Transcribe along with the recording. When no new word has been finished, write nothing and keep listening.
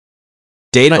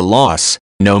Data loss.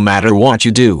 No matter what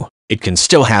you do, it can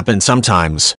still happen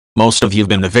sometimes. Most of you've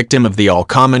been the victim of the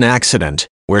all-common accident,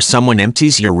 where someone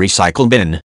empties your recycle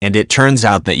bin, and it turns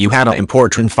out that you had an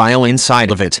important file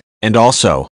inside of it, and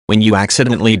also, when you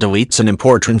accidentally deletes an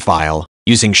important file,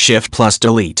 using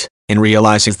Shift+Delete, and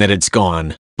realizes that it's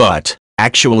gone, but,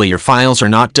 actually your files are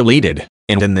not deleted,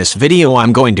 and in this video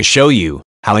I'm going to show you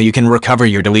how you can recover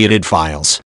your deleted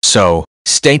files. So,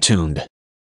 stay tuned.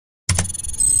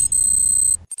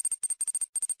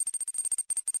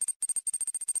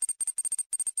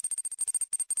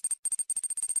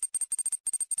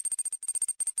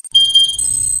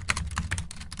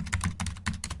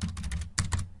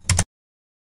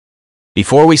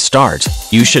 Before we start,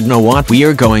 you should know what we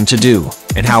are going to do,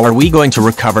 and how are we going to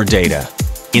recover data.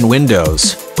 In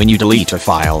Windows, when you delete a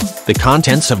file, the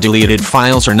contents of deleted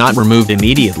files are not removed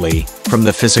immediately from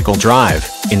the physical drive.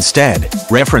 Instead,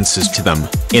 references to them,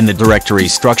 in the directory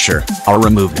structure, are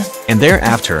removed, and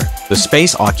thereafter, the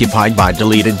space occupied by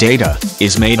deleted data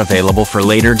is made available for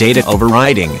later data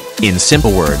overwriting. In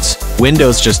simple words,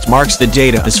 Windows just marks the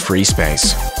data as free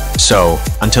space. So,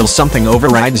 until something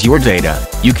overrides your data,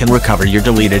 you can recover your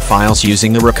deleted files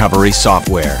using the recovery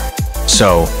software.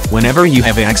 So, whenever you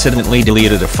have accidentally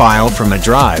deleted a file from a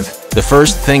drive, the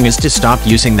first thing is to stop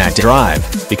using that drive,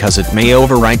 because it may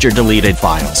overwrite your deleted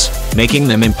files, making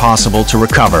them impossible to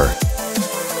recover.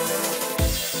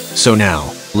 So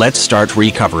now, let's start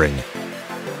recovering.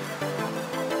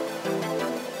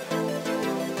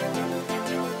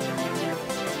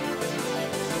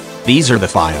 These are the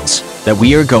files that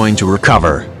we are going to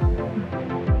recover.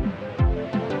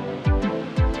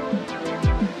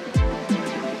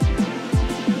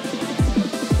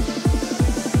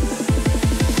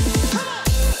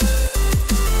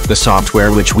 The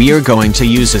software which we are going to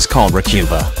use is called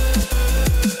Recuva.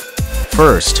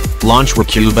 First, launch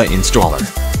Recuva installer.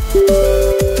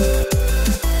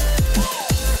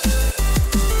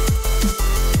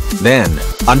 Then,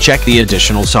 uncheck the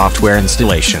additional software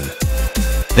installation.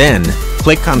 Then,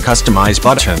 click on Customize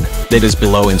button that is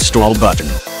below Install button.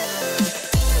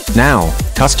 Now,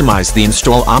 customize the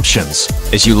install options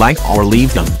as you like or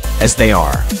leave them as they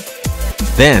are.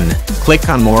 Then, click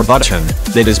on More button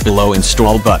that is below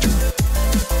Install button.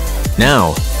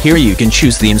 Now, here you can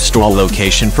choose the install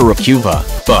location for Recuva,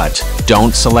 but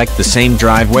don't select the same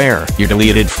drive where your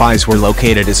deleted files were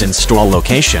located as install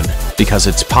location, because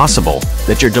it's possible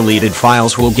that your deleted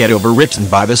files will get overwritten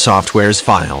by the software's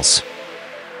files.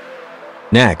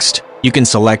 Next, you can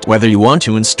select whether you want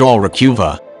to install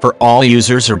Recuva for all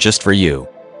users or just for you.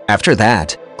 After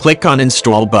that, click on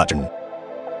Install button.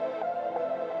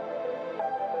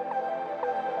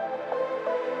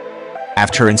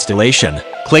 After installation,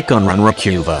 click on Run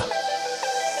Recuva.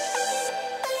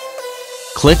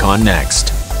 Click on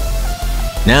Next.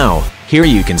 Now, here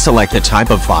you can select the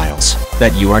type of files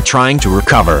that you are trying to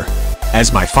recover.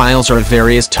 As my files are of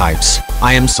various types,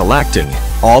 I am selecting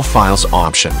All Files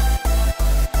option.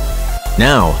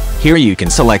 Now, here you can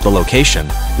select the location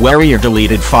where your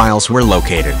deleted files were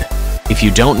located. If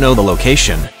you don't know the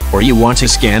location, or you want to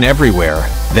scan everywhere,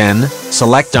 then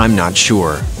select I'm not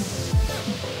sure.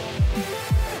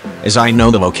 As I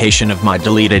know the location of my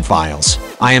deleted files,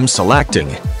 I am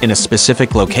selecting in a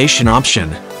specific location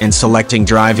option and selecting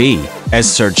Drive E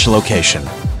as search location.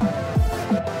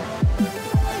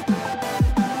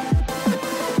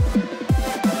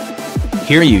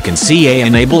 Here you can see a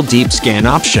Enable Deep Scan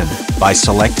option. By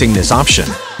selecting this option,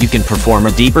 you can perform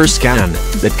a deeper scan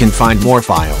that can find more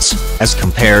files as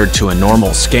compared to a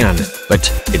normal scan,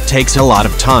 but it takes a lot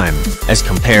of time as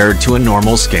compared to a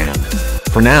normal scan.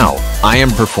 For now, I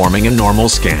am performing a normal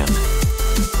scan.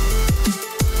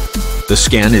 The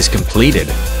scan is completed,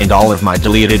 and all of my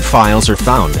deleted files are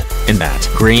found, and that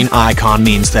green icon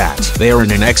means that they are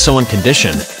in an excellent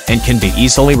condition and can be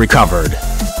easily recovered.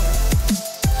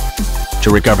 To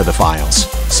recover the files,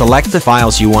 select the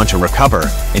files you want to recover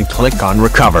and click on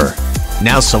Recover.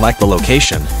 Now select the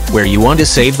location where you want to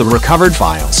save the recovered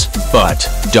files, but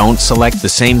don't select the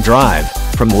same drive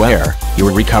from where you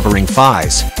are recovering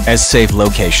files as save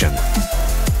location.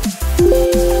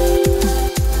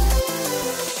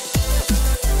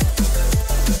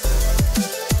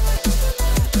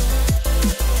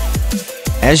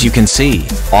 As you can see,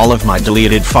 all of my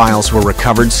deleted files were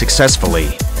recovered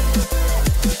successfully.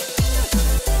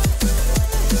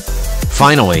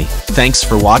 Finally, thanks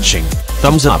for watching.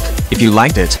 Thumbs up if you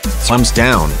liked it, thumbs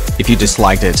down if you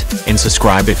disliked it, and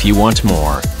subscribe if you want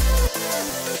more.